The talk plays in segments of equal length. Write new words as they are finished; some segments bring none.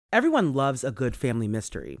Everyone loves a good family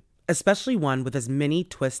mystery, especially one with as many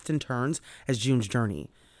twists and turns as June's journey.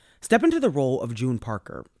 Step into the role of June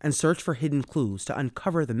Parker and search for hidden clues to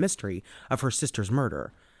uncover the mystery of her sister's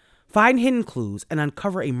murder. Find hidden clues and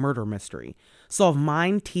uncover a murder mystery. Solve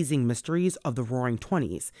mind-teasing mysteries of the Roaring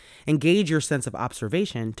Twenties. Engage your sense of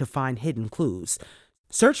observation to find hidden clues.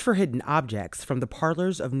 Search for hidden objects from the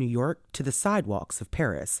parlors of New York to the sidewalks of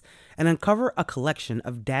Paris and uncover a collection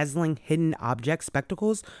of dazzling hidden object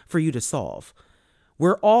spectacles for you to solve.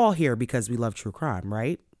 We're all here because we love true crime,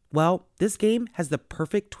 right? Well, this game has the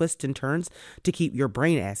perfect twists and turns to keep your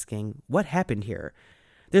brain asking, what happened here?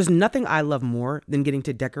 There's nothing I love more than getting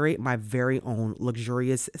to decorate my very own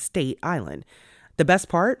luxurious state island. The best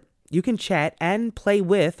part? You can chat and play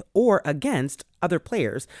with or against other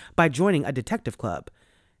players by joining a detective club.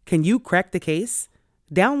 Can you crack the case?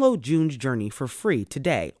 Download June's Journey for free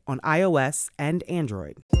today on iOS and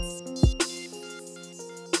Android.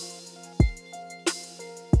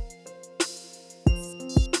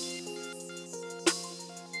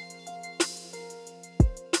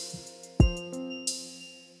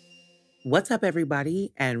 What's up,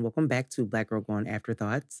 everybody, and welcome back to Black Girl Gone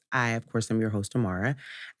Afterthoughts. I, of course, am your host, Amara,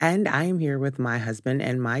 and I am here with my husband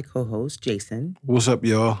and my co-host, Jason. What's up,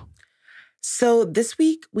 y'all? So this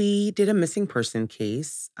week we did a missing person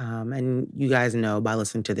case, and you guys know by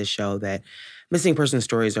listening to this show that missing person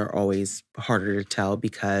stories are always harder to tell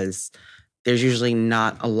because there's usually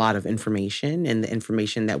not a lot of information, and the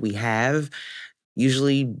information that we have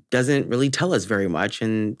usually doesn't really tell us very much,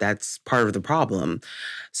 and that's part of the problem.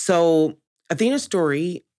 So Athena's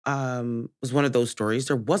story was one of those stories.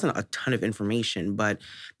 There wasn't a ton of information, but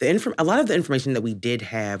a lot of the information that we did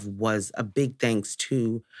have was a big thanks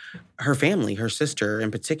to her family, her sister in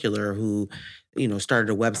particular, who,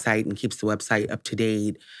 started a website and keeps the website up to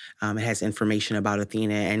date. It has information about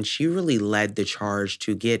Athena, and she really led the charge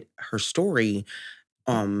to get her story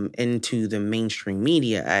into the mainstream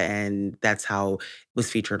media, and that's how it was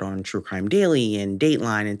featured on True Crime Daily and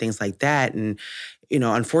Dateline and things like that. And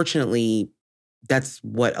unfortunately, that's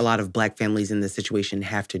what a lot of Black families in this situation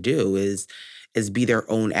have to do is be their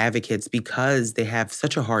own advocates because they have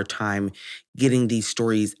such a hard time getting these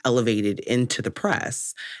stories elevated into the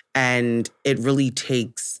press. And it really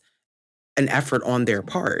takes an effort on their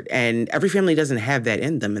part. And every family doesn't have that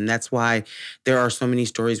in them. And that's why there are so many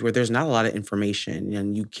stories where there's not a lot of information,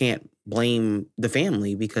 and you can't blame the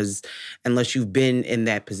family because unless you've been in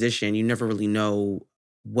that position, you never really know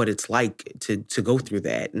what it's like to go through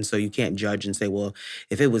that. And so you can't judge and say, well,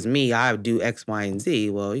 if it was me, I would do X, Y, and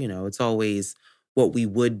Z. Well, it's always what we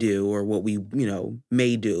would do or what we,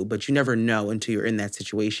 may do, but you never know until you're in that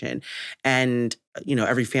situation. And,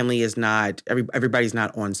 every family is not, everybody's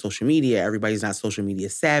not on social media. Everybody's not social media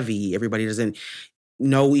savvy. Everybody doesn't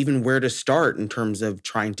know even where to start in terms of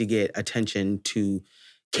trying to get attention to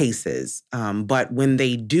cases. But when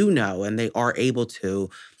they do know and they are able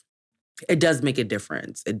to, it does make a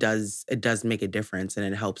difference. It does make a difference, and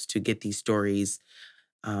it helps to get these stories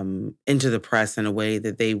into the press in a way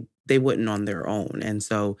that they wouldn't on their own. And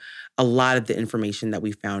so a lot of the information that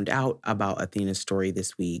we found out about Athena's story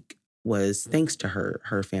this week was thanks to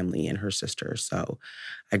her family and her sister. So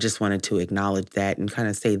I just wanted to acknowledge that and kind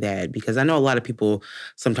of say that because I know a lot of people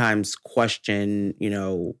sometimes question,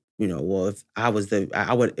 well, if I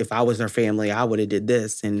was their family, I would have did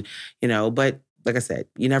this. And, but like I said,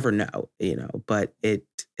 you never know, but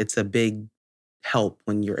it's a big help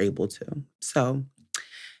when you're able to. So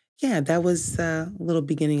yeah, that was a little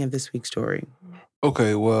beginning of this week's story.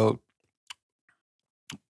 Okay, well,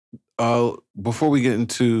 before we get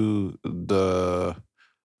into the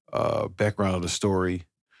background of the story,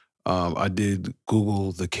 I did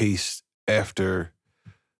Google the case after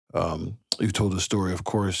you told the story. Of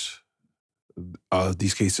course,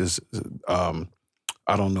 these cases, I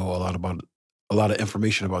don't know a lot of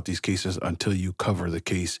information about these cases until you cover the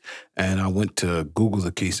case. And I went to Google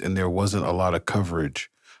the case, and there wasn't a lot of coverage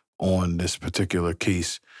on this particular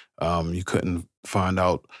case. You couldn't find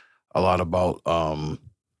out a lot about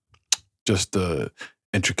just the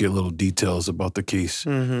intricate little details about the case.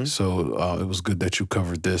 Mm-hmm. So it was good that you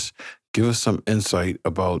covered this. Give us some insight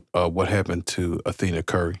about what happened to Athena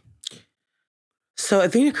Curry. So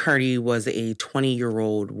Athena Curry was a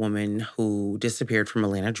 20-year-old woman who disappeared from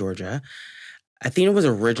Atlanta, Georgia. Athena was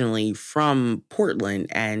originally from Portland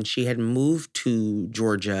and she had moved to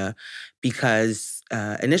Georgia because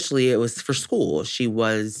initially it was for school. She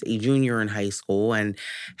was a junior in high school and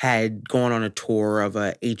had gone on a tour of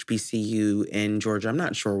a HBCU in Georgia. I'm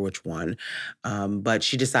not sure which one, but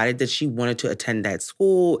she decided that she wanted to attend that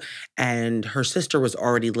school. And her sister was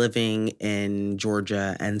already living in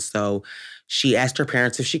Georgia. And so she asked her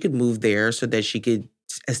parents if she could move there so that she could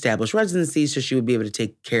establish residency so she would be able to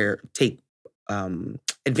take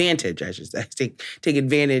advantage, I should say, take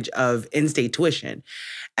advantage of in-state tuition.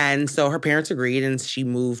 And so her parents agreed, and she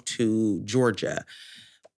moved to Georgia.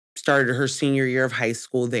 Started her senior year of high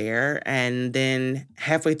school there, and then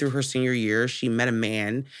halfway through her senior year, she met a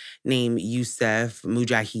man named Yusef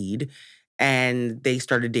Mujahid, and they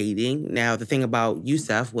started dating. Now, the thing about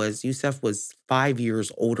Yusef was 5 years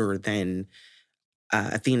older than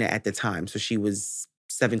Athena at the time. So she was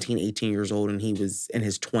 17, 18 years old, and he was in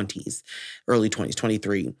his 20s, early 20s,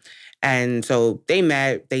 23. And so they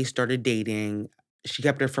met, they started dating. She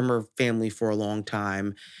kept her from her family for a long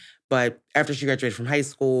time. But after she graduated from high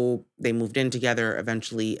school, they moved in together.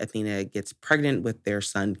 Eventually, Athena gets pregnant with their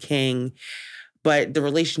son, King. But the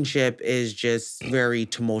relationship is just very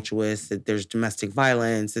tumultuous. That there's domestic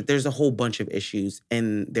violence. That there's a whole bunch of issues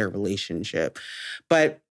in their relationship.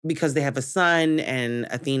 But because they have a son and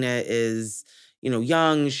Athena is,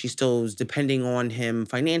 young, she still is depending on him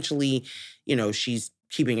financially. She's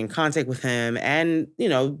keeping in contact with him, and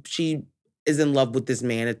she is in love with this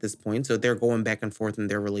man at this point. So they're going back and forth in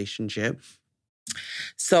their relationship.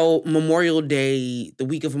 So Memorial Day, the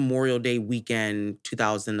week of Memorial Day weekend,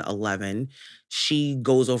 2011, she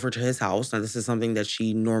goes over to his house. Now, this is something that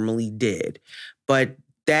she normally did, but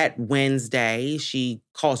that Wednesday, she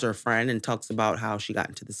calls her friend and talks about how she got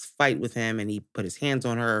into this fight with him and he put his hands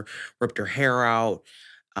on her, ripped her hair out.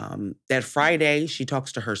 That Friday, she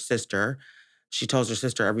talks to her sister. She tells her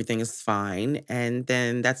sister everything is fine. And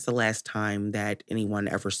then that's the last time that anyone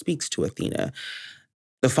ever speaks to Athena.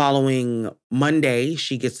 The following Monday,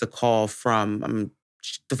 she gets a call from,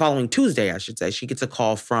 the following Tuesday, I should say, she gets a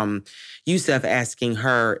call from Yusef asking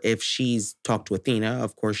her if she's talked to Athena.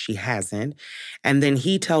 Of course, she hasn't. And then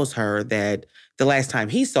he tells her that the last time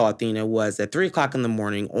he saw Athena was at 3 o'clock in the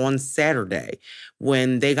morning on Saturday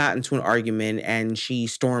when they got into an argument and she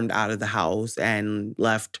stormed out of the house and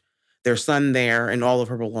left their son there and all of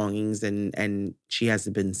her belongings. And she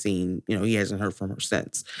hasn't been seen, he hasn't heard from her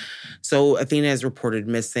since. So Athena is reported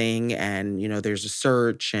missing, and there's a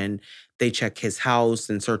search, and they check his house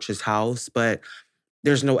and search his house, but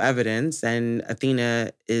there's no evidence, and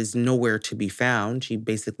Athena is nowhere to be found. She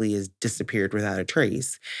basically is disappeared without a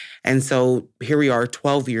trace. And so here we are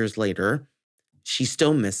 12 years later. She's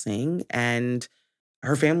still missing, and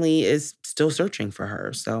her family is still searching for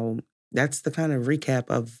her. So that's the kind of recap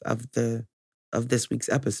of this week's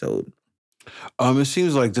episode. It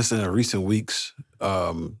seems like just in the recent weeks,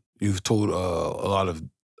 you've told a lot of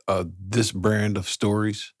this brand of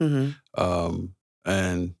stories. Mhm. Um,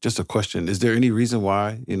 and just a question: is there any reason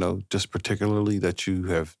why, just particularly that you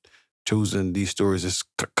have chosen these stories? It's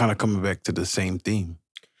kind of coming back to the same theme.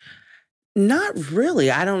 Not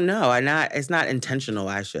really. I don't know. It's not intentional,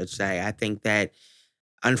 I should say. I think that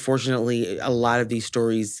unfortunately a lot of these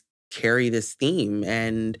stories carry this theme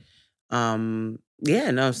and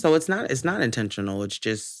yeah, no, so it's not intentional. It's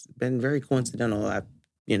just been very coincidental.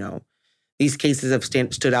 You know, these cases have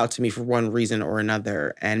stood out to me for one reason or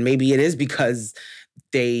another, and maybe it is because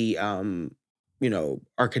they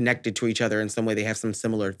are connected to each other in some way. They have some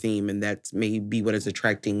similar theme, and that's maybe what is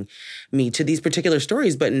attracting me to these particular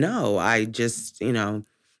stories. But no, I just,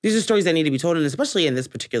 these are stories that need to be told, and especially in this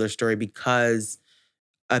particular story because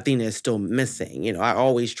Athena is still missing. I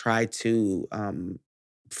always try to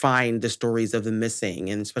find the stories of the missing,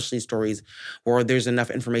 and especially stories where there's enough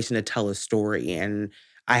information to tell a story. And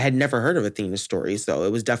I had never heard of Athena's story, so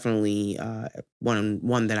it was definitely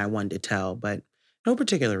one that I wanted to tell, but no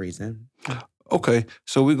particular reason. Okay,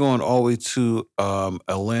 so we're going all the way to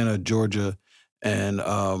Atlanta, Georgia, and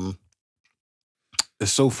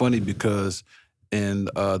it's so funny because in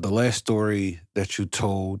the last story that you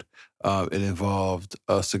told, it involved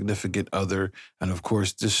a significant other, and of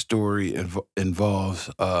course, this story involves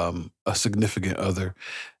a significant other.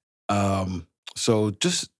 Um, so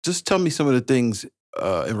just tell me some of the things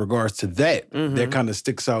in regards to that Hmm. kind of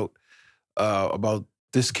sticks out about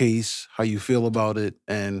this case, how you feel about it,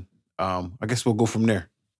 and I guess we'll go from there.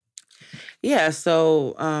 Yeah.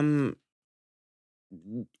 So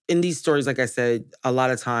in these stories, like I said, a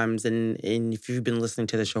lot of times, and if you've been listening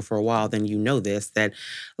to the show for a while, then you know this, that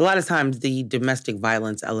a lot of times the domestic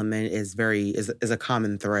violence element is a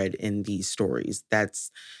common thread in these stories.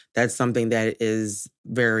 That's something that is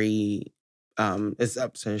very is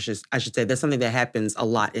up so it's just I should say that's something that happens a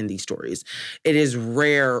lot in these stories. It is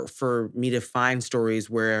rare for me to find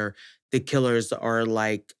stories where the killers are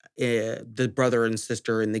like the brother and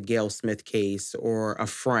sister in the Gail Smith case, or a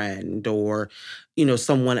friend, or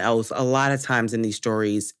someone else. A lot of times in these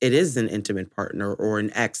stories, it is an intimate partner or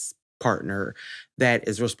an ex partner that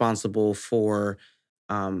is responsible for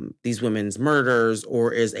these women's murders,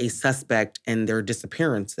 or is a suspect in their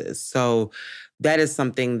disappearances. So that is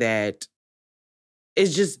something that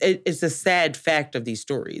it's a sad fact of these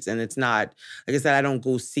stories. And it's not, like I said, I don't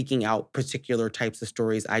go seeking out particular types of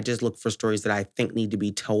stories. I just look for stories that I think need to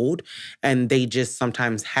be told. And they just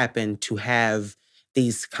sometimes happen to have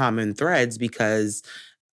these common threads, because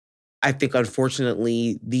I think,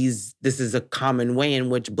 unfortunately, this is a common way in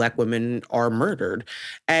which Black women are murdered.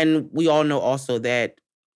 And we all know also that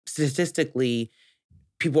statistically,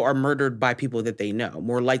 people are murdered by people that they know.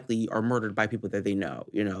 More likely are murdered by people that they know.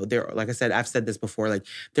 There, like I said, I've said this before, like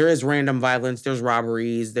there is random violence, there's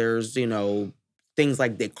robberies, there's, things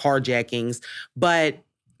like the carjackings, but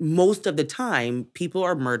most of the time people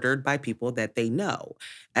are murdered by people that they know.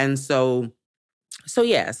 And so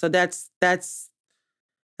yeah, so that's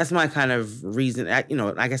my kind of reason,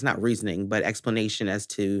 I guess not reasoning, but explanation as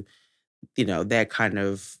to, that kind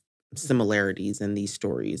of similarities in these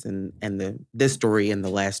stories, and this story and the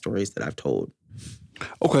last stories that I've told.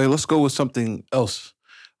 Okay, let's go with something else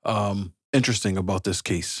interesting about this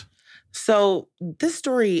case. So this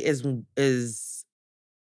story is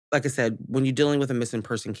like I said, when you're dealing with a missing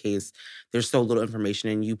person case, there's so little information.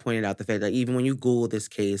 And you pointed out the fact that even when you Google this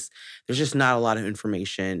case, there's just not a lot of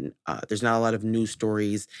information. There's not a lot of news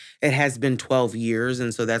stories. It has been 12 years.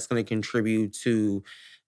 And so that's going to contribute to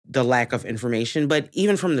the lack of information. But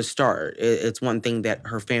even from the start, it's one thing that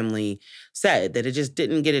her family said, that it just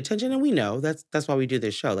didn't get attention. And we know that's why we do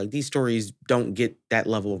this show. Like, these stories don't get that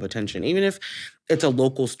level of attention. Even if it's a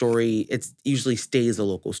local story, it usually stays a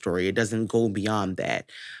local story. It doesn't go beyond that.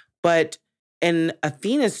 But in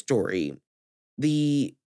Athena's story,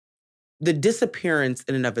 the the disappearance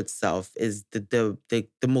in and of itself is the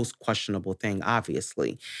most questionable thing,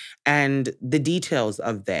 obviously. And the details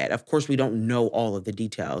of that, of course, we don't know all of the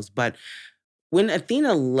details, but when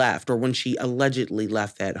Athena left, or when she allegedly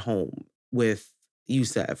left that home with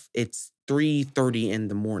Yusef, it's 3:30 in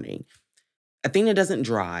the morning. Athena doesn't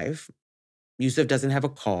drive. Yusuf doesn't have a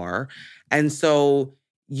car. And so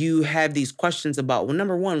you have these questions about, well,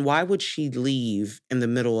 number one, why would she leave in the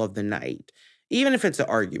middle of the night? Even if it's an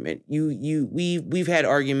argument, we've had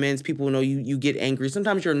arguments. People know you get angry.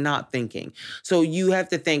 Sometimes you're not thinking, so you have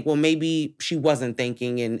to think. Well, maybe she wasn't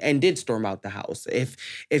thinking, and did storm out the house.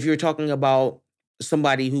 If you're talking about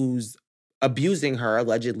somebody who's abusing her,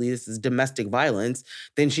 allegedly, this is domestic violence,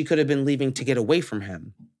 then she could have been leaving to get away from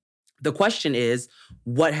him. The question is,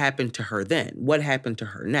 what happened to her then? What happened to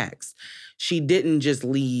her next? She didn't just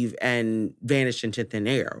leave and vanish into thin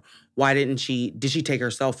air. Did she take her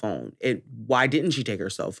cell phone? Why didn't she take her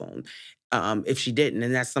cell phone? If she didn't,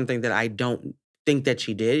 and that's something that I don't think that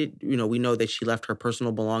she did. We know that she left her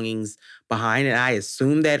personal belongings behind, and I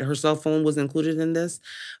assume that her cell phone was included in this,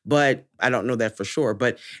 but I don't know that for sure.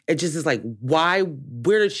 But it just is like, where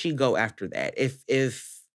did she go after that?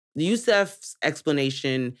 If Yusef's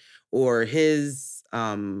explanation, or his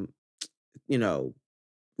you know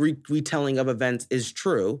retelling of events is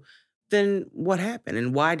true, then what happened?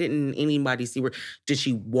 And why didn't anybody see her? Did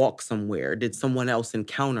she walk somewhere? Did someone else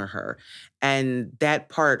encounter her? And that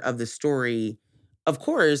part of the story, of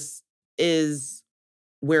course, is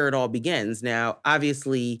where it all begins. Now,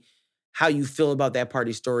 obviously, how you feel about that part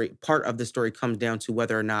of the story comes down to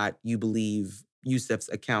whether or not you believe Yusuf's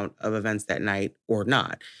account of events that night or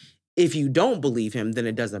not. If you don't believe him, then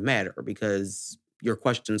it doesn't matter, because your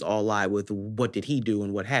questions all lie with what did he do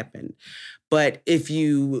and what happened. But if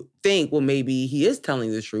you think, well, maybe he is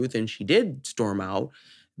telling the truth and she did storm out,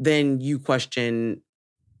 then you question,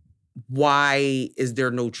 why is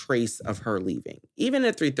there no trace of her leaving? Even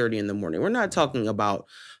at 3:30 in the morning. We're not talking about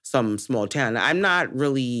some small town. I'm not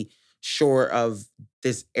really sure of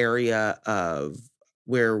this area of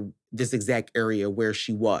where this exact area where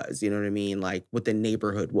she was, you know what I mean? Like, what the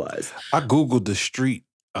neighborhood was. I googled the street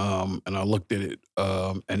and I looked at it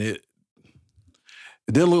and it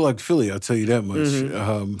didn't look like Philly. I'll tell you that much.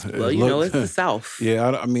 Mhm. Well, It looked, it's the South.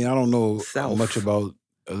 yeah. I mean, I don't know much South. about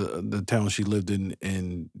the town she lived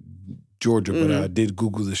in Georgia, but I Mhm. did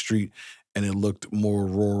Google the street, and it looked more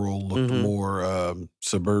rural, looked Mhm. more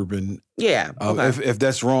suburban. Yeah, okay. If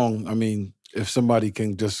that's wrong, I mean, if somebody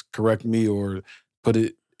can just correct me or put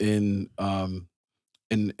it in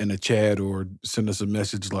a chat or send us a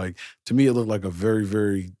message, like to me, it looked like a very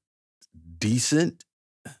very decent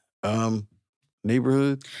um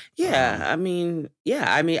neighborhood. Yeah, I mean,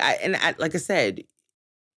 yeah, I mean, I like I said,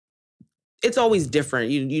 it's always different.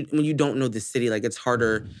 You when you don't know the city, like it's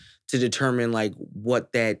harder to determine like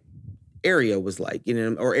what that area was like,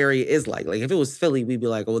 or area is like. Like if it was Philly, we'd be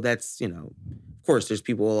like, oh, that's, of course there's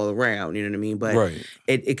people all around, you know what I mean? But Right.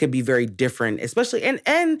 it could be very different, especially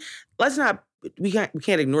and let's not we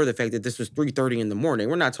can't ignore the fact that this was 3:30 in the morning.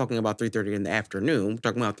 We're not talking about 3:30 in the afternoon. We're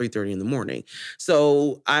talking about 3:30 in the morning.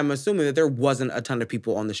 So I'm assuming that there wasn't a ton of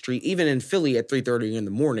people on the street. Even in Philly at 3:30 in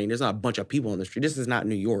the morning, there's not a bunch of people on the street. This is not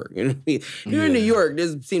New York. You know what I mean? You're in New Yeah. York,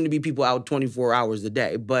 there's seem to be people out 24 hours a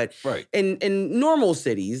day. But Right. in normal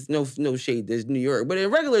cities, no shade, there's New York, but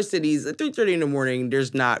in regular cities, at 3:30 in the morning,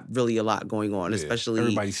 there's not really a lot going on, Yeah. especially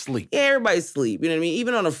Everybody sleep. yeah, everybody's sleep. You know what I mean?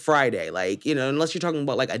 Even on a Friday, like, unless you're talking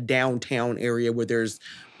about like a downtown area where there's,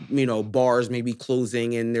 bars maybe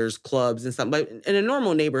closing and there's clubs and something. But in a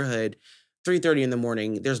normal neighborhood, 3:30 in the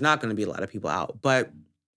morning, there's not going to be a lot of people out. But,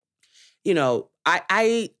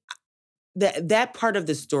 I that part of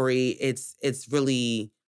the story, it's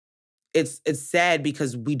really it's sad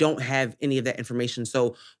because we don't have any of that information.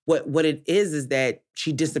 So what it is that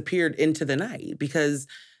she disappeared into the night because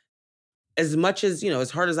as much as,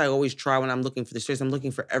 as hard as I always try when I'm looking for the stories, I'm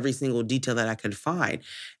looking for every single detail that I could find.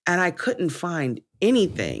 And I couldn't find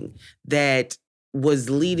anything that was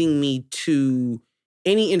leading me to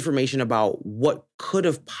any information about what could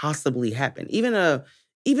have possibly happened. Even a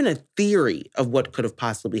theory of what could have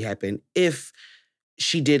possibly happened if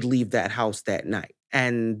she did leave that house that night.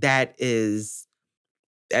 And that's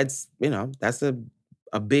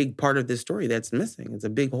a big part of this story that's missing. It's a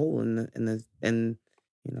big hole you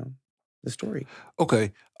know the story.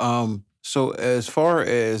 Okay. So as far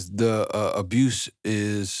as the abuse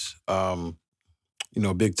is, a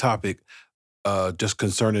big topic, just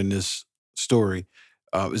concerning this story,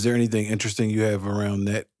 is there anything interesting you have around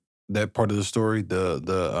that part of the story,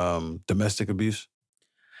 the domestic abuse?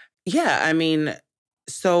 Yeah, I mean,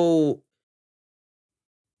 so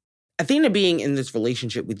Athena being in this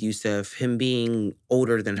relationship with Yusuf, him being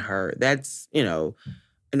older than her, that's,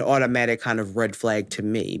 an automatic kind of red flag to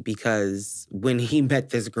me because when he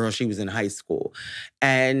met this girl, she was in high school.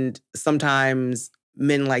 And sometimes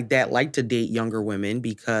men like that like to date younger women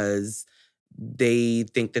because they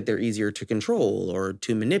think that they're easier to control or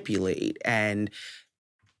to manipulate. And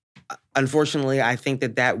unfortunately, I think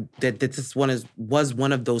that this one was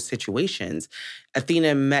one of those situations.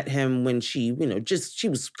 Athena met him when she, just she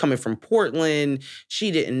was coming from Portland. She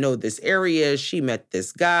didn't know this area. She met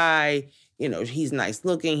this guy. He's nice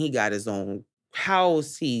looking. He got his own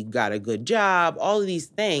house. He got a good job. All of these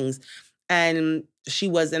things, and she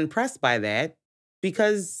was impressed by that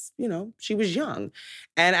because she was young,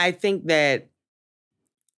 and I think that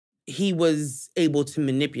he was able to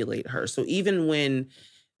manipulate her. So even when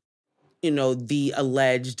the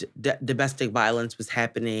alleged domestic violence was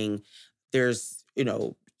happening. There's,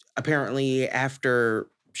 apparently after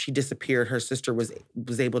she disappeared, her sister was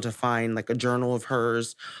able to find like a journal of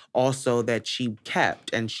hers also that she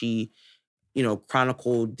kept, and she,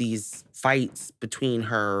 chronicled these fights between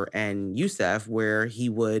her and Yusef where he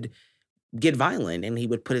would get violent and he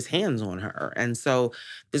would put his hands on her. And so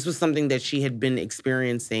this was something that she had been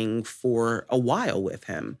experiencing for a while with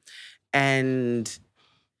him. And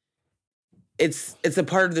it's a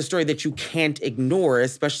part of the story that you can't ignore,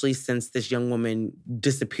 especially since this young woman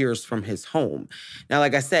disappears from his home. Now,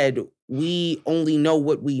 like I said, we only know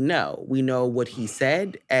what we know. We know what he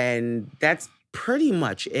said, and that's pretty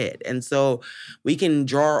much it. And so we can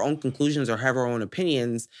draw our own conclusions or have our own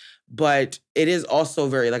opinions, but it is also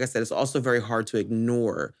very, like I said, it's also very hard to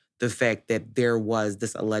ignore the fact that there was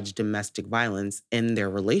this alleged domestic violence in their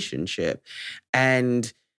relationship.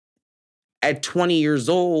 And at 20 years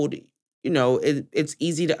old, it's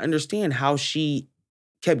easy to understand how she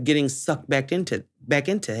kept getting sucked back into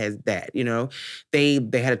that.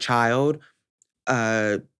 They had a child.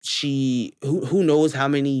 She who knows how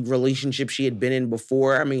many relationships she had been in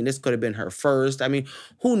before. I mean, this could have been her first. I mean,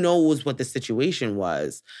 who knows what the situation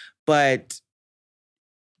was, but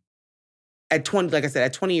at 20, like I said,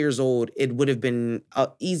 at 20 years old, it would have been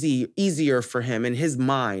easier for him in his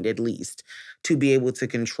mind, at least, to be able to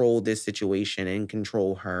control this situation and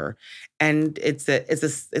control her. And it's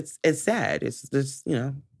sad.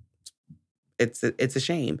 It's a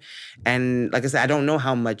shame. And like I said, I don't know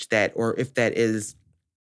how much that or if that is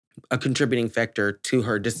a contributing factor to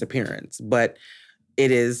her disappearance. But it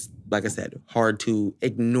is, like I said, hard to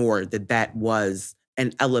ignore that that was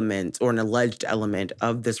an element or an alleged element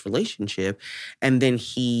of this relationship. And then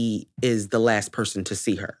he is the last person to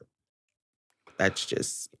see her. That's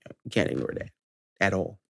just, you can't ignore that at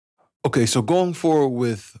all. Okay, so going forward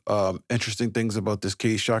with interesting things about this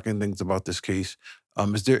case, shocking things about this case,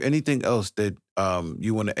 is there anything else that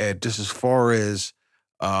you want to add, just as far as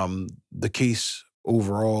the case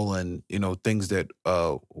overall, and things that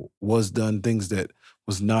was done, things that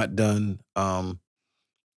was not done?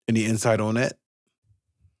 Any insight on that?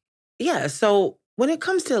 Yeah. So when it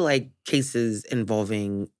comes to like cases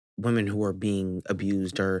involving women who are being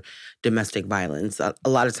abused or domestic violence, a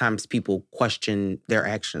lot of times people question their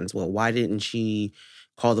actions. Well, why didn't she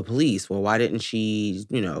call the police? Well, why didn't she,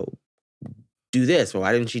 do this? Or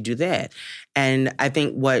why didn't she do that? And I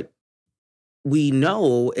think what we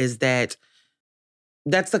know is that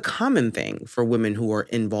that's a common thing for women who are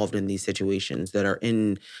involved in these situations, that are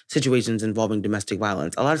in situations involving domestic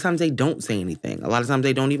violence. A lot of times they don't say anything. A lot of times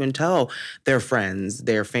they don't even tell their friends,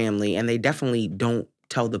 their family, and they definitely don't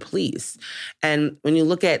tell the police. And when you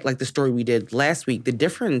look at like the story we did last week, the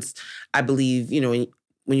difference, I believe,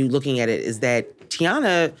 when you're looking at it, is that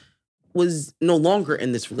Tiana was no longer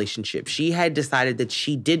in this relationship. She had decided that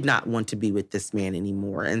she did not want to be with this man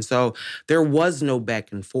anymore. And so there was no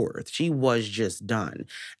back and forth. She was just done.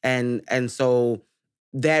 And so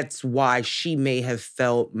that's why she may have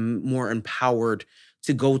felt more empowered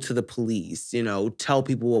to go to the police, tell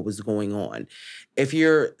people what was going on. If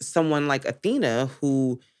you're someone like Athena,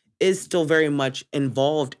 who is still very much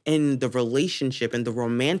involved in the relationship and the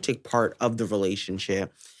romantic part of the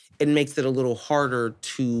relationship, it makes it a little harder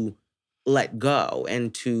to let go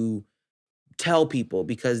and to tell people,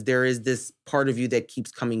 because there is this part of you that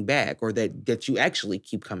keeps coming back, or that you actually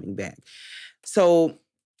keep coming back. So,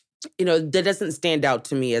 that doesn't stand out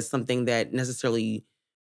to me as something that necessarily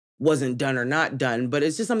wasn't done or not done, but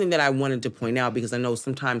it's just something that I wanted to point out, because I know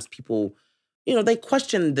sometimes people, they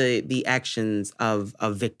question the actions of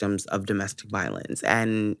victims of domestic violence,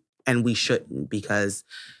 and we shouldn't, because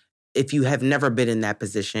if you have never been in that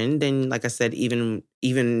position, then like I said, even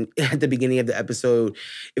at the beginning of the episode,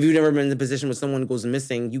 if you've never been in the position where someone goes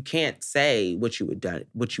missing, you can't say what you would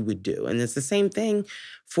do. And it's the same thing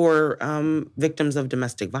for victims of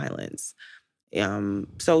domestic violence.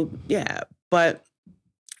 So yeah, but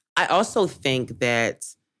I also think that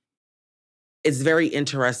it's very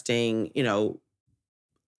interesting. Like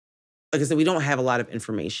I said, we don't have a lot of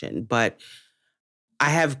information, but I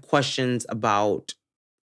have questions about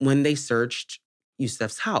when they searched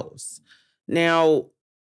Yusef's house. Now,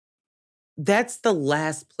 that's the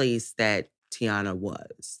last place that Tiana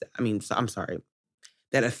was. I mean, I'm sorry,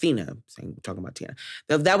 that Athena, saying we're talking about Tiana.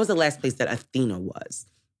 That was the last place that Athena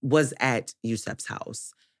was at Yusef's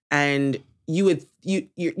house. And you're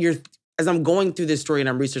as I'm going through this story and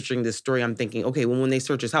I'm researching this story, I'm thinking, okay, well, when they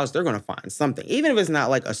search his house, they're gonna find something. Even if it's not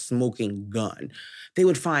like a smoking gun, they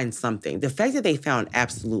would find something. The fact that they found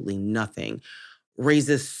absolutely nothing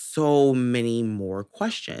raises so many more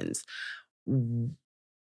questions.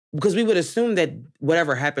 Because we would assume that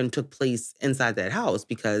whatever happened took place inside that house,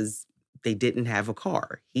 because they didn't have a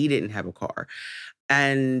car. He didn't have a car.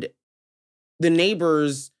 And the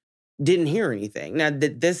neighbors didn't hear anything. Now,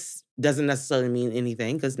 this doesn't necessarily mean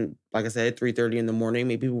anything, because, like I said, at 3:30 in the morning,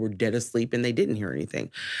 maybe people were dead asleep and they didn't hear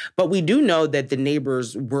anything. But we do know that the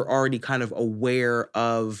neighbors were already kind of aware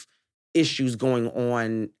of issues going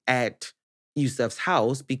on at Yusef's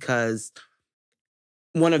house, because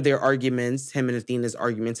one of their arguments, him and Athena's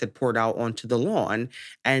arguments, had poured out onto the lawn,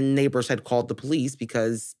 and neighbors had called the police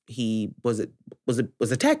because he was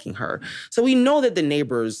attacking her. So we know that the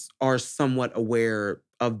neighbors are somewhat aware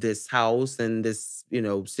of this house and this,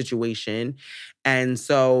 situation. And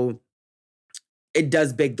so it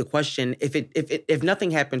does beg the question, if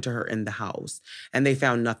nothing happened to her in the house and they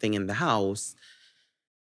found nothing in the house,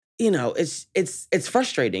 it's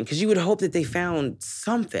frustrating, because you would hope that they found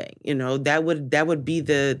something. That would be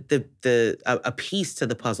a piece to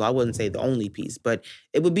the puzzle. I wouldn't say the only piece, but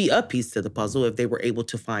it would be a piece to the puzzle if they were able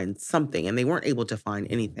to find something, and they weren't able to find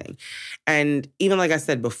anything. And even like I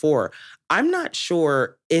said before, I'm not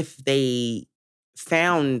sure if they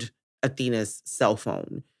found Athena's cell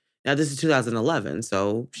phone. Now this is 2011,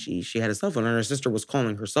 so she had a cell phone, and her sister was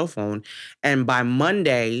calling her cell phone. And by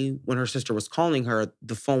Monday, when her sister was calling her,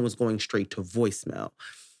 the phone was going straight to voicemail.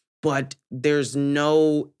 But there's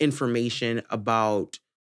no information about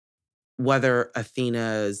whether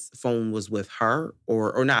Athena's phone was with her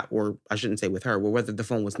or not, or I shouldn't say with her, or whether the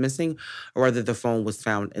phone was missing or whether the phone was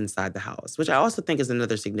found inside the house, which I also think is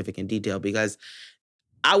another significant detail, because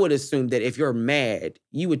I would assume that if you're mad,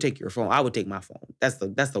 you would take your phone. I would take my phone. That's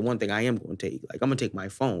the one thing I am going to take. Like, I'm gonna take my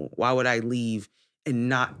phone. Why would I leave and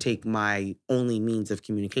not take my only means of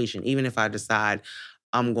communication? Even if I decide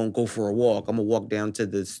I'm gonna go for a walk, I'm gonna walk down to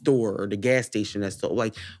the store or the gas station. That's so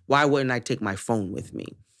like, why wouldn't I take my phone with me?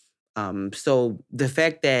 So the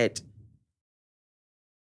fact that,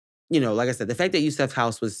 like I said, the fact that Yusef's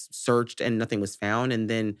house was searched and nothing was found, and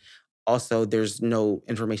then also there's no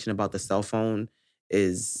information about the cell phone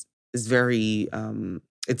is very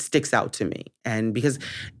it sticks out to me. And because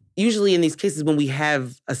usually in these cases when we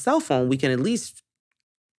have a cell phone, we can at least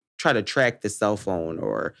try to track the cell phone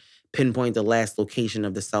or pinpoint the last location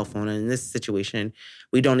of the cell phone. And in this situation,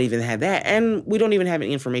 we don't even have that. And we don't even have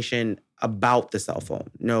any information about the cell phone.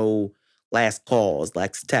 No last calls,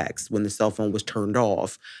 last texts, when the cell phone was turned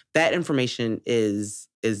off. That information is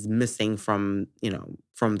missing from,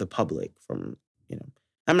 from the public, you know.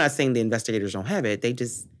 I'm not saying the investigators don't have it. They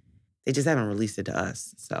just haven't released it to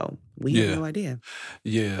us. So we have Yeah. no idea.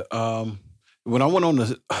 Yeah. When I went on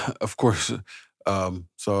the, of course,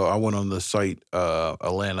 so I went on the site,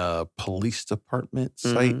 Atlanta Police Department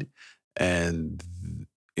Hmm. site, and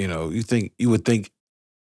you would think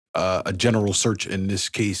a general search in this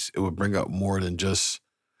case it would bring up more than just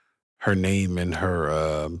her name and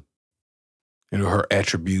her, her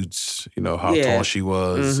attributes, how tall Yeah. she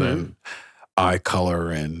was Hmm. and eye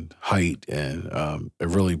color and height, and it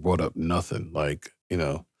really brought up nothing. Like,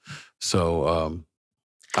 so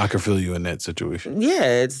I could feel you in that situation. Yeah,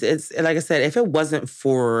 it's like I said, if it wasn't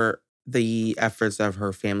for the efforts of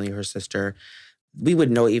her family, her sister, we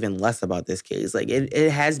would know even less about this case. Like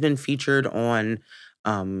it has been featured on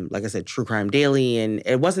like I said, True Crime Daily, and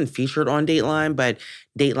it wasn't featured on Dateline, but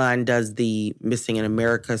Dateline does the Missing in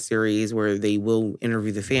America series where they will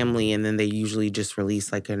interview the family and then they usually just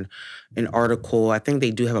release like an article. I think they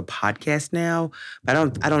do have a podcast now, but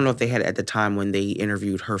I don't know if they had it at the time when they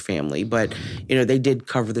interviewed her family, but they did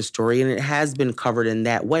cover the story and it has been covered in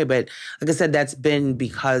that way. But like I said, that's been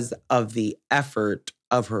because of the effort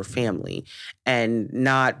of her family and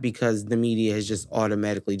not because the media has just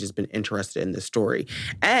automatically just been interested in the story.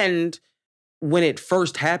 And when it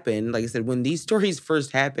first happened, like I said, when these stories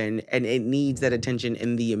first happen and it needs that attention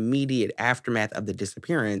in the immediate aftermath of the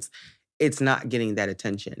disappearance, it's not getting that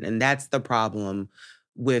attention. And that's the problem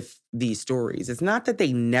with these stories. It's not that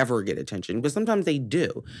they never get attention, because sometimes they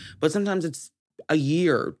do, but sometimes it's a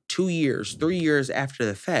year, 2 years, 3 years after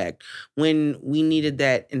the fact when we needed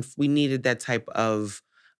that and we needed that type of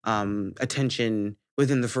attention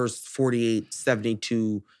within the first 48,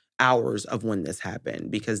 72 hours of when this happened,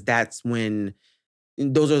 because that's when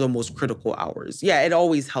those are the most critical hours. Yeah, it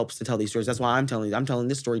always helps to tell these stories. That's why I'm telling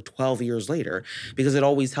this story 12 years later, because it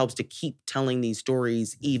always helps to keep telling these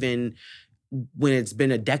stories even when it's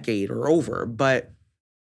been a decade or over. But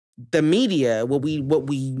the media, what we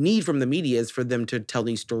need from the media is for them to tell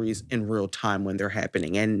these stories in real time when they're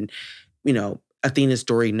happening. And Athena's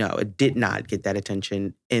story, no, it did not get that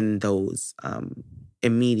attention in those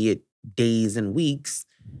immediate days and weeks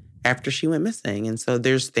after she went missing. And so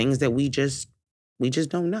there's things that we just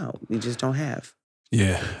don't know. We just don't have.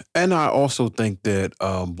 Yeah, and I also think that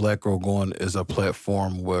Black Girl Gone is a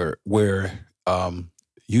platform where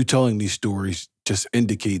you telling these stories just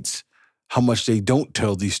indicates how much they don't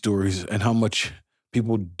tell these stories and how much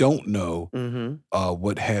people don't know Mhm.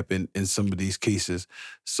 what happened in some of these cases.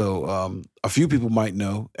 So a few people might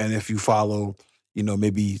know, and if you follow,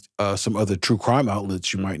 maybe some other true crime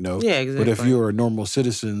outlets, you Mm. might know. Yeah, But if exactly. you're a normal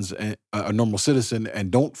citizen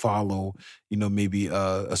and don't follow, maybe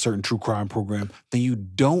a certain true crime program, then you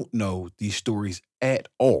don't know these stories at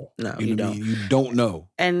all. No, You you know what I don't. mean? You don't know.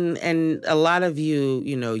 And a lot of you,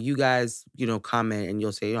 you guys, comment and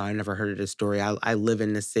you'll say, I never heard of this story. I live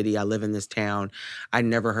in this city. I live in this town. I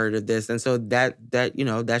never heard of this." And so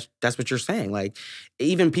that's what you're saying. Like,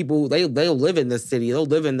 even people, they'll live in this city. They'll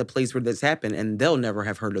live in the place where this happened and they'll never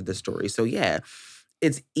have heard of this story. So yeah,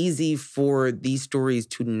 it's easy for these stories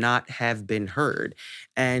to not have been heard.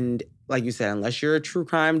 And like you said, unless you're a true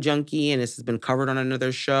crime junkie and this has been covered on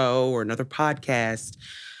another show or another podcast,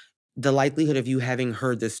 the likelihood of you having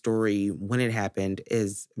heard this story when it happened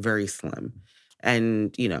is very slim.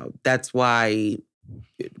 And, that's why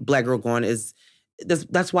Black Girl Gone is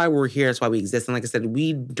that's why we're here. That's why we exist. And like I said,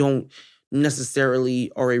 we don't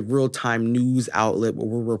necessarily are a real-time news outlet where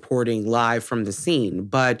we're reporting live from the scene.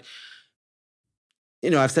 But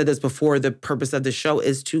I've said this before, the purpose of the show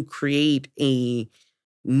is to create a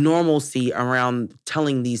normalcy around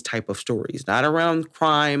telling these type of stories, not around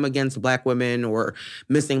crime against Black women or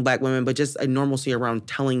missing Black women, but just a normalcy around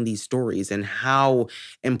telling these stories and how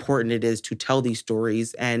important it is to tell these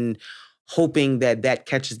stories. And hoping that that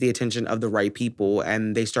catches the attention of the right people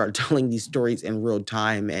and they start telling these stories in real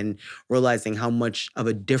time and realizing how much of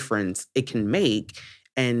a difference it can make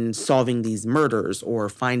in solving these murders or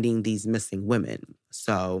finding these missing women.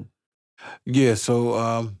 So, Yeah, so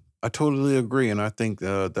I totally agree, and I think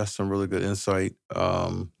that's some really good insight.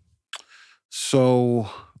 So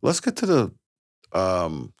let's get to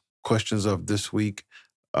the questions of this week.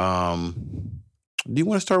 Do you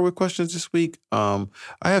want to start with questions this week? I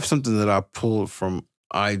have something that I pulled from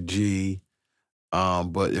IG,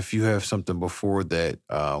 but if you have something before that,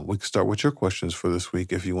 we can start with your questions for this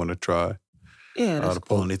week if you want to try yeah, that's to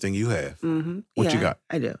pull cool. anything you have. What you Yeah, got?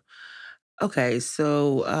 I do. Okay,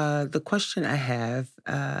 so the question I have,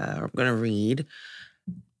 I'm going to read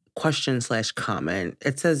question/comment.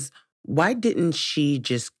 It says, why didn't she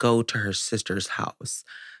just go to her sister's house?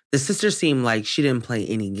 The sister seemed like she didn't play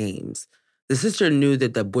any games. The sister knew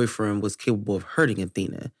that the boyfriend was capable of hurting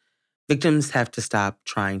Athena. Victims have to stop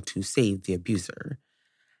trying to save the abuser.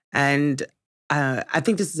 And I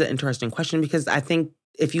think this is an interesting question because I think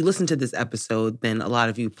if you listen to this episode, then a lot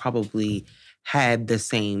of you probably had the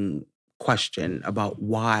same question about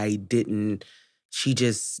why didn't she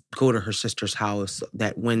just go to her sister's house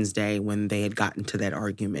that Wednesday when they had gotten to that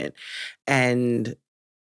argument. And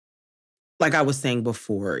like I was saying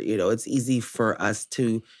before, it's easy for us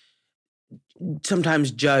to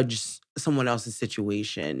sometimes judge someone else's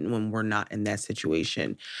situation when we're not in that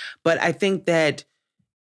situation. But I think that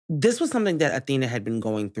this was something that Athena had been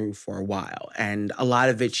going through for a while, and a lot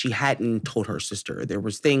of it she hadn't told her sister. There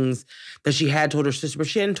was things that she had told her sister, but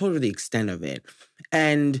she hadn't told her the extent of it.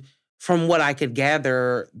 And from what I could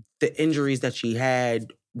gather, the injuries that she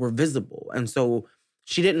had were visible, and so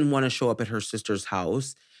she didn't want to show up at her sister's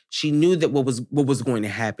house. She knew that what was going to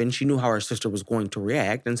happen. She knew how her sister was going to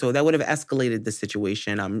react, and so that would have escalated the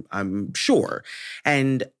situation. I'm sure,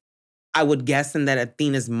 and I would guess in that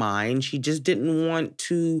Athena's mind, she just didn't want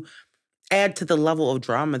to add to the level of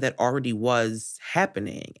drama that already was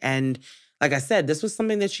happening. And like I said, this was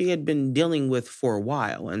something that she had been dealing with for a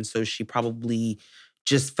while. And so she probably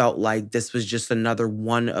just felt like this was just another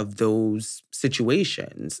one of those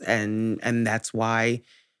situations. And that's why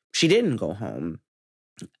she didn't go home.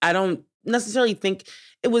 I don't necessarily think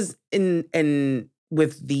it was in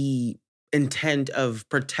with the intent of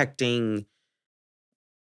protecting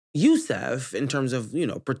Yusef in terms of,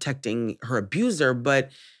 protecting her abuser,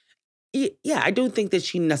 but yeah, I don't think that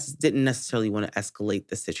she didn't necessarily want to escalate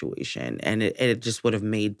the situation, and it just would have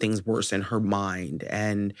made things worse in her mind.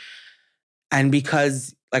 And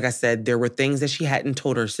because, like I said, there were things that she hadn't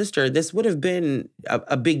told her sister, this would have been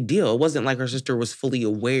a big deal. It wasn't like her sister was fully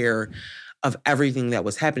aware of everything that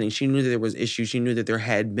was happening. She knew that there was issues. She knew that there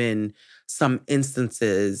had been some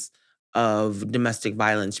instances of domestic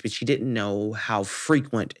violence, but she didn't know how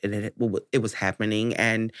frequent it was happening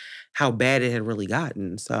and how bad it had really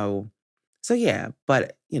gotten. So yeah,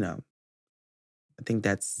 but I think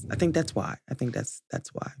that's why. I think that's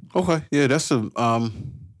why. Okay, yeah, that's a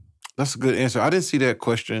good answer. I didn't see that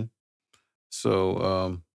question,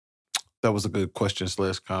 so that was a good question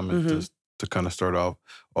slash comment Mhm. to kind of start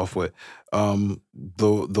off with.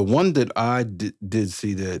 The one that I did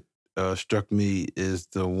see that struck me is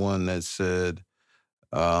the one that said,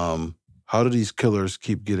 "How do these killers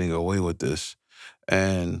keep getting away with this?"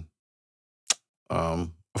 And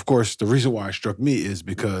of course, the reason why it struck me is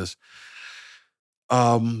because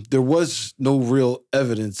there was no real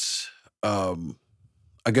evidence.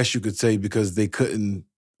 I guess you could say because they couldn't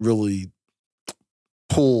really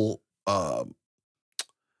pull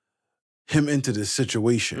him into this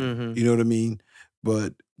situation. Mhm. You know what I mean?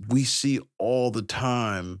 But we see all the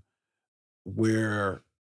time where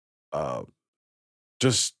uh,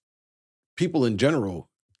 just people in general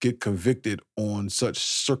get convicted on such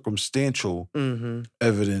circumstantial Mhm.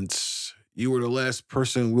 evidence. You were the last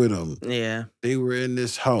person with them. Yeah. They were in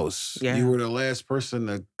this house. You Yeah. were the last person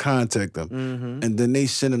to contact them. Mhm. And then they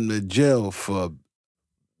send him to jail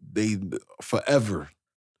they forever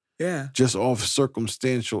Yeah. just off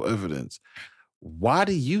circumstantial evidence. Why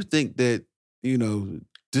do you think that, you know,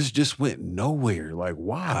 this just went nowhere? Like,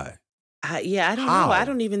 why? Yeah, I don't know. I How?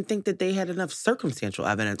 don't even think that they had enough circumstantial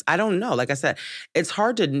evidence. I don't know. Like I said, it's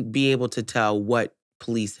hard to be able to tell what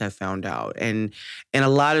police have found out, and a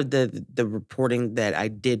lot of the reporting that I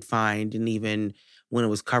did find, and even when it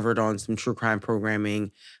was covered on some true crime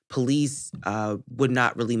programming, police would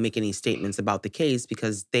not really make any statements about the case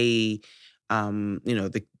because they,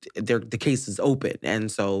 the case is open,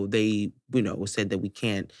 and so they, said that we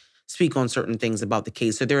can't speak on certain things about the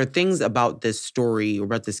case. So there are things about this story or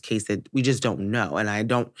about this case that we just don't know. And I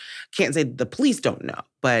can't say that the police don't know,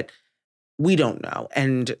 but we don't know.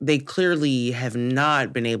 And they clearly have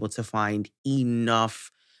not been able to find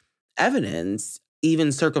enough evidence,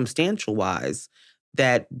 even circumstantial wise,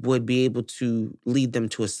 that would be able to lead them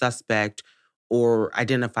to a suspect or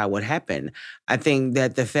identify what happened. I think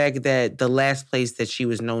that the fact that the last place that she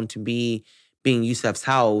was known to be being Yusef's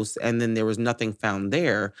house, and then there was nothing found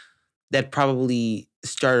there, that probably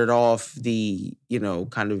started off the,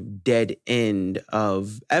 kind of dead end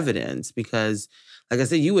of evidence because, like I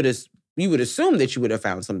said, you would assume that you would have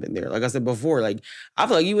found something there. Like I said before, like I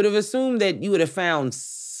feel like you would have assumed that you would have found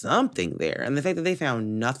something there. And the fact that they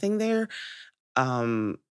found nothing there,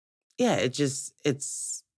 um, yeah, it's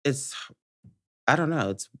I don't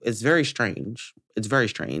know. It's very strange. It's very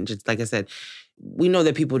strange. It's like I said, we know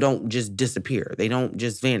that people don't just disappear. They don't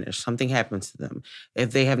just vanish. Something happens to them.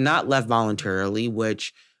 If they have not left voluntarily,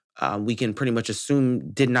 which we can pretty much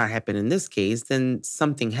assume did not happen in this case, then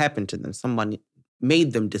something happened to them. Someone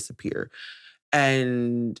made them disappear.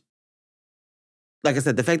 And like I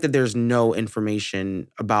said, the fact that there's no information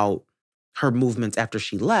about her movements after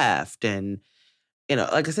she left, and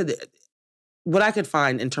like I said, what I could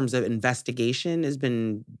find in terms of investigation has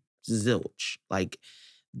been zilch. Like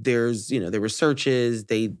there were searches.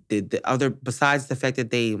 They did the other, besides the fact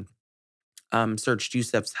that they searched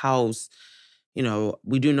Yusef's house,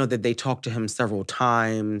 we do know that they talked to him several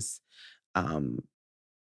times. Um,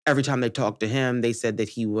 every time they talked to him, they said that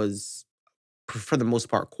he was, for the most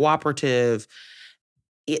part, cooperative.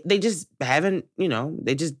 They just haven't,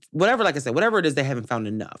 they just, whatever, like I said, whatever it is, they haven't found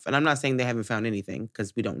enough. And I'm not saying they haven't found anything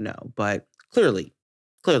because we don't know, but clearly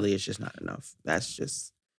it's just not enough. That's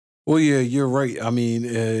just, Well, yeah, you're right. I mean,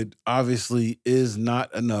 it obviously is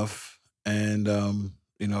not enough, and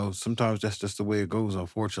sometimes that's just the way it goes,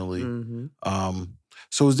 unfortunately. hmm Um,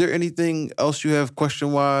 so, is there anything else you have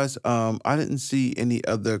question wise? I didn't see any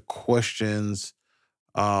other questions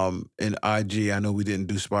in IG. I know we didn't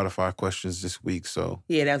do Spotify questions this week, so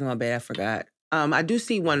yeah, that's my bad. I forgot. I do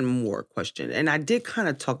see one more question, and I did kind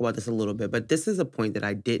of talk about this a little bit, but this is a point that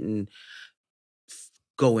I didn't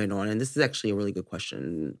go in on, and this is actually a really good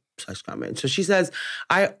question slash comment. So she says,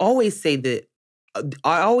 I always say the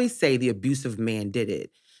abusive man did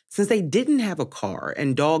it. Since they didn't have a car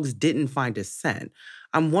and dogs didn't find a scent,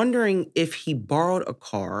 I'm wondering if he borrowed a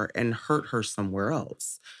car and hurt her somewhere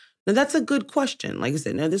else. Now that's a good question. Like I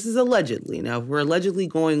said, now this is allegedly. Now, if we're allegedly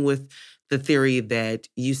going with the theory that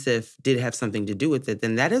Yusuf did have something to do with it,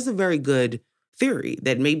 then that is a very good theory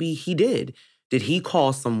that maybe he did. Did he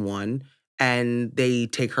call someone and they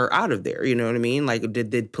take her out of there? You know what I mean? Like,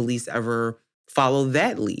 did police ever follow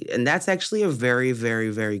that lead? And that's actually a very, very,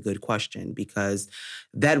 very good question because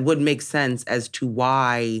that would make sense as to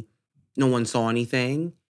why no one saw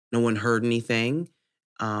anything, no one heard anything.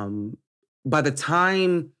 Um, by the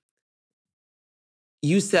time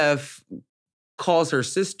Yusef calls her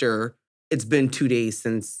sister, it's been 2 days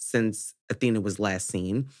since Athena was last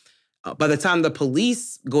seen. By the time the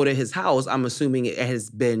police go to his house, I'm assuming it has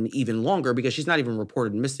been even longer because she's not even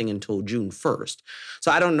reported missing until June 1st. So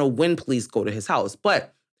I don't know when police go to his house,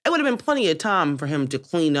 but it would have been plenty of time for him to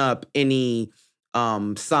clean up any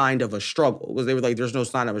sign of a struggle because they were like, there's no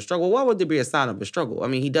sign of a struggle. Why would there be a sign of a struggle? I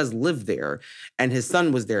mean, he does live there and his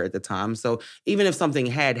son was there at the time. So even if something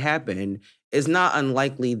had happened, it's not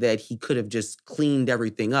unlikely that he could have just cleaned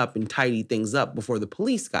everything up and tidied things up before the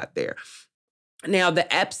police got there. Now,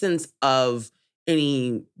 the absence of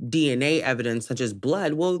any DNA evidence, such as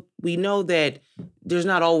blood, well, we know that there's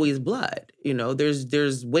not always blood.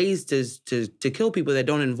 There's ways to kill people that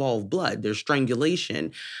don't involve blood. There's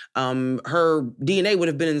strangulation. Her DNA would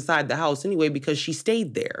have been inside the house anyway because she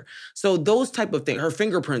stayed there. So those type of things, her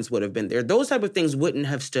fingerprints would have been there. Those type of things wouldn't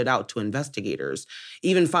have stood out to investigators.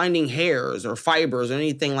 Even finding hairs or fibers or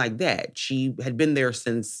anything like that. She had been there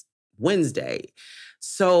since Wednesday.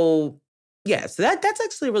 So yeah, so that's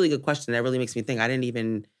actually a really good question. That really makes me think. I didn't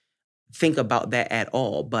even think about that at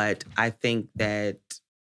all, but I think that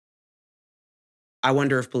I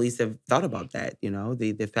wonder if police have thought about that.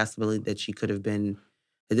 The possibility that this could have been,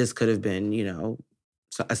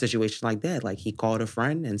 a situation like that. Like he called a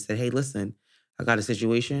friend and said, "Hey, listen, I got a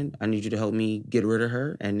situation. I need you to help me get rid of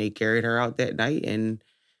her." And they carried her out that night, and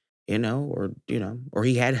or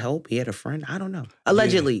he had help. He had a friend. I don't know. yeah,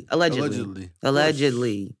 Allegedly, allegedly, of course,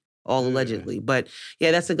 allegedly, all yeah, allegedly. But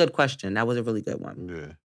yeah, that's a good question. That was a really good one.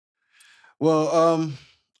 yeah. Well,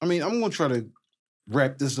 I mean, I'm gonna try to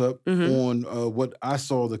wrap this up Mm-hmm. on what I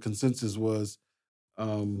saw the consensus was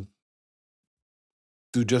um,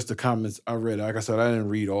 through just the comments I read. Like I said, I didn't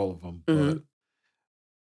read all of them, but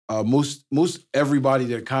Mm-hmm. most everybody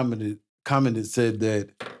that commented said that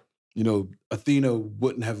Athena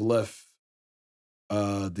wouldn't have left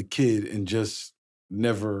the kid and just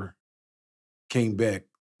never came back.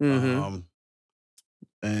 Mm-hmm. Um,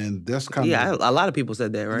 and that's kind Yeah, of a lot of people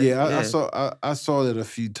said that, right? yeah. I Yeah, saw I saw that a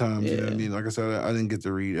few times. You know what I yeah, mean? Like I said, I didn't get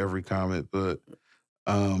to read every comment, but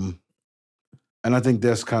um, and I think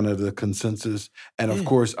that's kind of the consensus. And of yeah,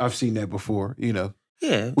 course, I've seen that before.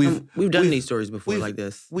 yeah. We've We've done these we've stories before we've like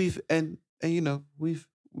this. we've and we've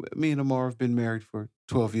me and Amar have been married for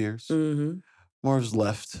 12 years. Mm-hmm. Marv's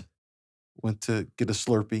left, went to get a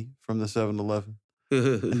Slurpee from the 7-Eleven,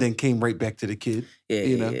 and Yeah, then came right back to the kid, yeah,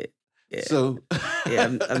 you know? yeah, yeah. So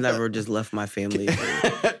Yeah, I've never just left my family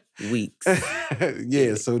for weeks,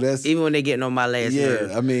 yeah, so that's even when they getting on my last yeah,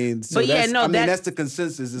 nerve. I mean, so But yeah, that's no, I mean, that that's the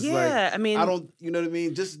consensus. It's like yeah, I I mean, don't, you know what I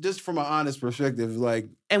mean? Just from an honest perspective, like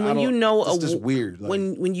and I when you don't know it's just weird. Like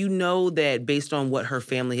when you know that based on what her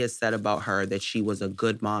family has said about her that she was a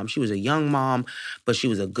good mom, she was a young mom, but she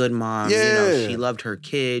was a good mom. She yeah, loved her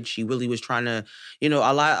kid. She really was trying to, a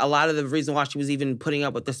lot of the reason why she was even putting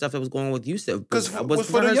up with the stuff that was going on with Yusuf because was was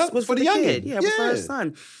for the young was for for the the kid. youngin, Yeah, it was for her yeah,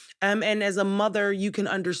 son. And as a mother, you can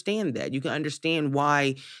understand that. You can understand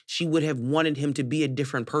why she would have wanted him to be a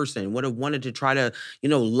different person, would have wanted to try to,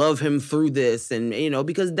 love him through this. And,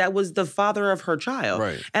 because that was the father of her child.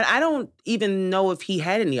 right. And I don't even know if he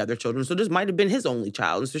had any other children. So this might have been his only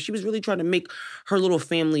child. And so she was really trying to make her little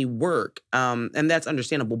family work. And that's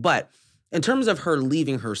understandable. But in terms of her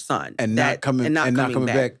leaving her son, And not that coming and not and not coming coming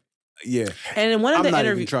back. back. Yeah. And in one of I'm the not even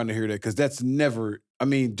interviews, trying to hear that because that's never. I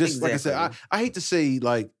mean, just like I said, exactly. I hate to say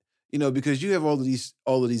like because you have all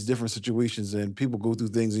of these different situations and people go through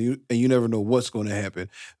things and you never know what's going to happen.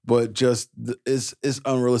 But just it's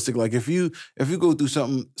unrealistic. Like if you go through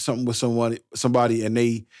something with somebody and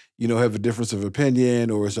they have a difference of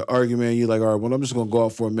opinion or it's an argument, you're like, all right, well, I'm just going to go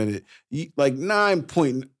out for a minute. Like 9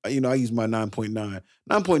 point, I use my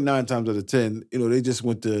 9.9 times out of 10, they just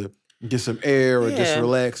went to get some air or just Yeah,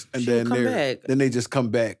 relax, and she'll then come back. they just come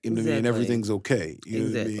back, you know what I mean, and Exactly. everything's okay. You know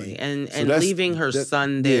what I Exactly. mean? So And leaving her that son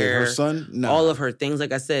yeah, her there, son, all nah. of her things.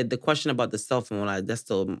 Like I said, the question about the cell phone, that's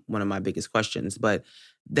still one of my biggest questions. But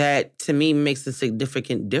that to me makes a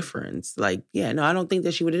significant difference. Like, yeah, no, I don't think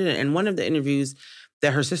that she would have done it. And one of the interviews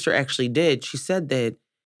that her sister actually did, she said that,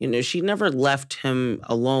 she never left him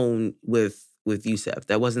alone with Yusef.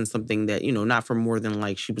 That wasn't something that, not for more than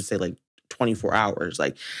like she would say like 24 hours.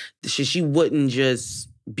 Like she wouldn't just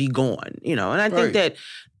be gone, And Right.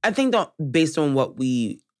 I think that based on what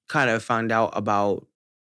we kind of found out about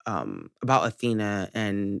Athena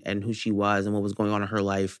and who she was and what was going on in her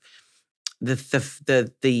life,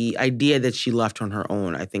 the idea that she left on her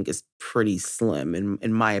own, I think, is pretty slim.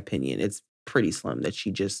 In my opinion, it's pretty slim that she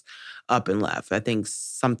just up and left. I think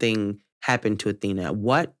something happened to Athena.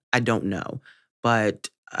 What I don't know, but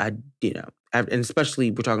and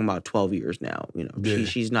especially we're talking about 12 years now. Yeah.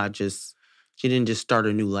 She's not just she didn't just start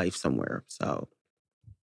a new life somewhere. So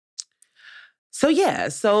yeah,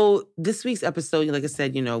 so this week's episode, like I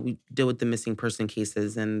said, we deal with the missing person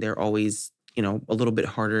cases, and they're always, a little bit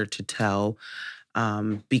harder to tell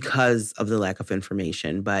because of the lack of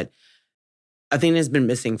information. But Athena's been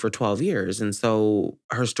missing for 12 years, and so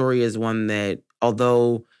her story is one that,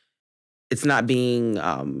 although it's not being,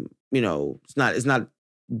 it's not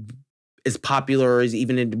as popular as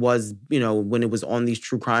even it was, when it was on these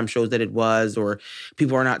true crime shows that it was, or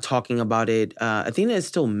people are not talking about it. Athena is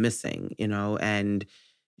still missing, and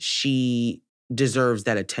she deserves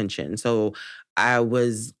that attention. So I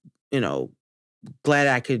was, you know, glad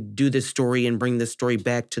I could do this story and bring this story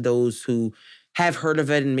back to those who have heard of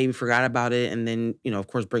it and maybe forgot about it. And then, of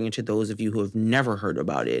course, bring it to those of you who have never heard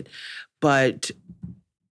about it. But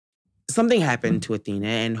something happened to Athena,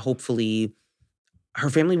 and hopefully her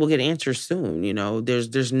family will get answers soon.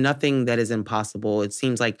 There's nothing that is impossible. It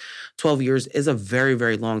seems like 12 years is a very,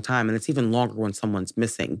 very long time, and it's even longer when someone's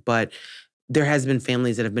missing. But there has been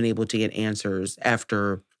families that have been able to get answers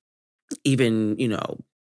after even,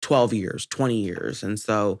 12 years, 20 years. And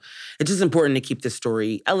so it's just important to keep this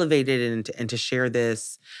story elevated and to share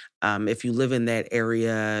this. If you live in that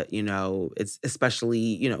area, it's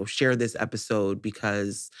especially, share this episode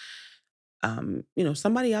because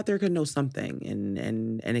somebody out there could know something,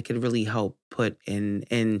 and it could really help put an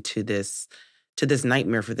end to this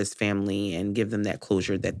nightmare for this family and give them that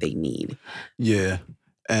closure that they need. Yeah.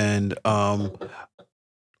 And I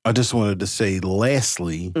just wanted to say,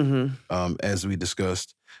 lastly, Mm-hmm. as we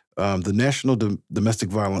discussed, the National Domestic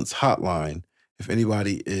Violence Hotline. If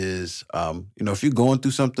anybody is, if you're going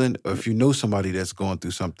through something, or if you know somebody that's going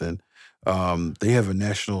through something, they have a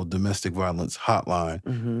National Domestic Violence Hotline.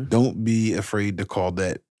 Mm-hmm. Don't be afraid to call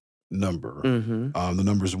that number. Mm-hmm. The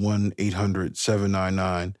number is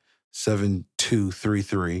 1-800-799-72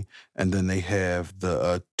 8233. And then they have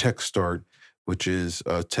the text start, which is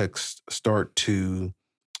text start to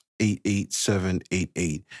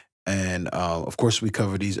 88788. And of course, we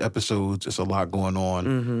cover these episodes. It's a lot going on,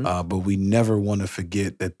 Mm-hmm. but we never want to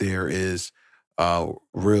forget that there is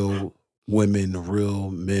real women,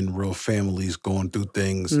 real men, real families going through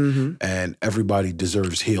things, Mm-hmm. and everybody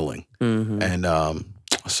deserves healing. Mm-hmm. And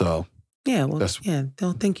so Yeah, well, that's yeah,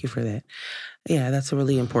 no, thank you for that. Yeah, that's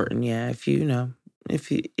really important. Yeah, if you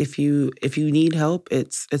need help,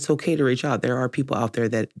 it's okay to reach out. There are people out there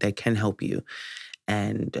that can help you,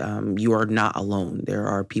 and you are not alone. There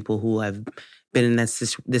are people who have been in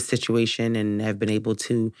this situation and have been able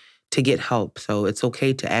to get help. So it's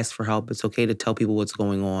okay to ask for help. It's okay to tell people what's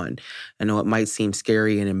going on. I know it might seem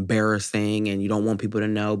scary and embarrassing, and you don't want people to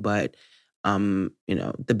know, but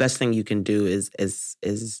the best thing you can do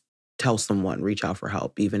is tell someone, reach out for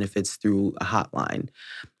help, even if it's through a hotline.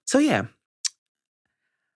 So yeah.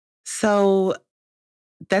 So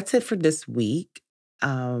that's it for this week.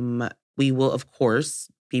 We will, of course,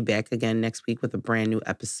 be back again next week with a brand new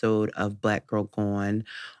episode of Black Girl Gone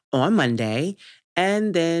on Monday.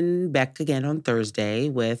 And then back again on Thursday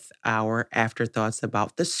with our afterthoughts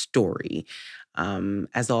about the story.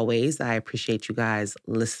 As always, I appreciate you guys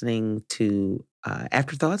listening to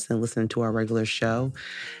Afterthoughts and listening to our regular show.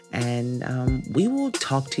 And we will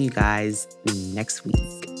talk to you guys next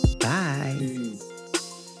week. Bye.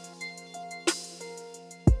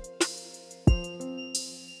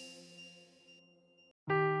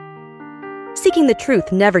 Seeking the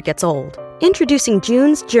truth never gets old. Introducing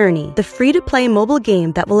June's Journey, the free-to-play mobile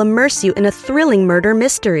game that will immerse you in a thrilling murder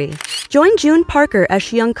mystery. Join June Parker as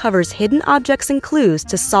she uncovers hidden objects and clues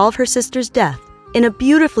to solve her sister's death in a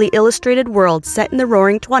beautifully illustrated world set in the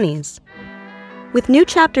Roaring '20s. With new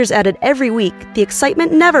chapters added every week, the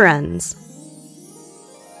excitement never ends.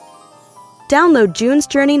 Download June's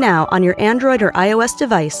Journey now on your Android or iOS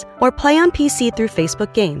device or play on PC through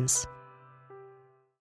Facebook Games.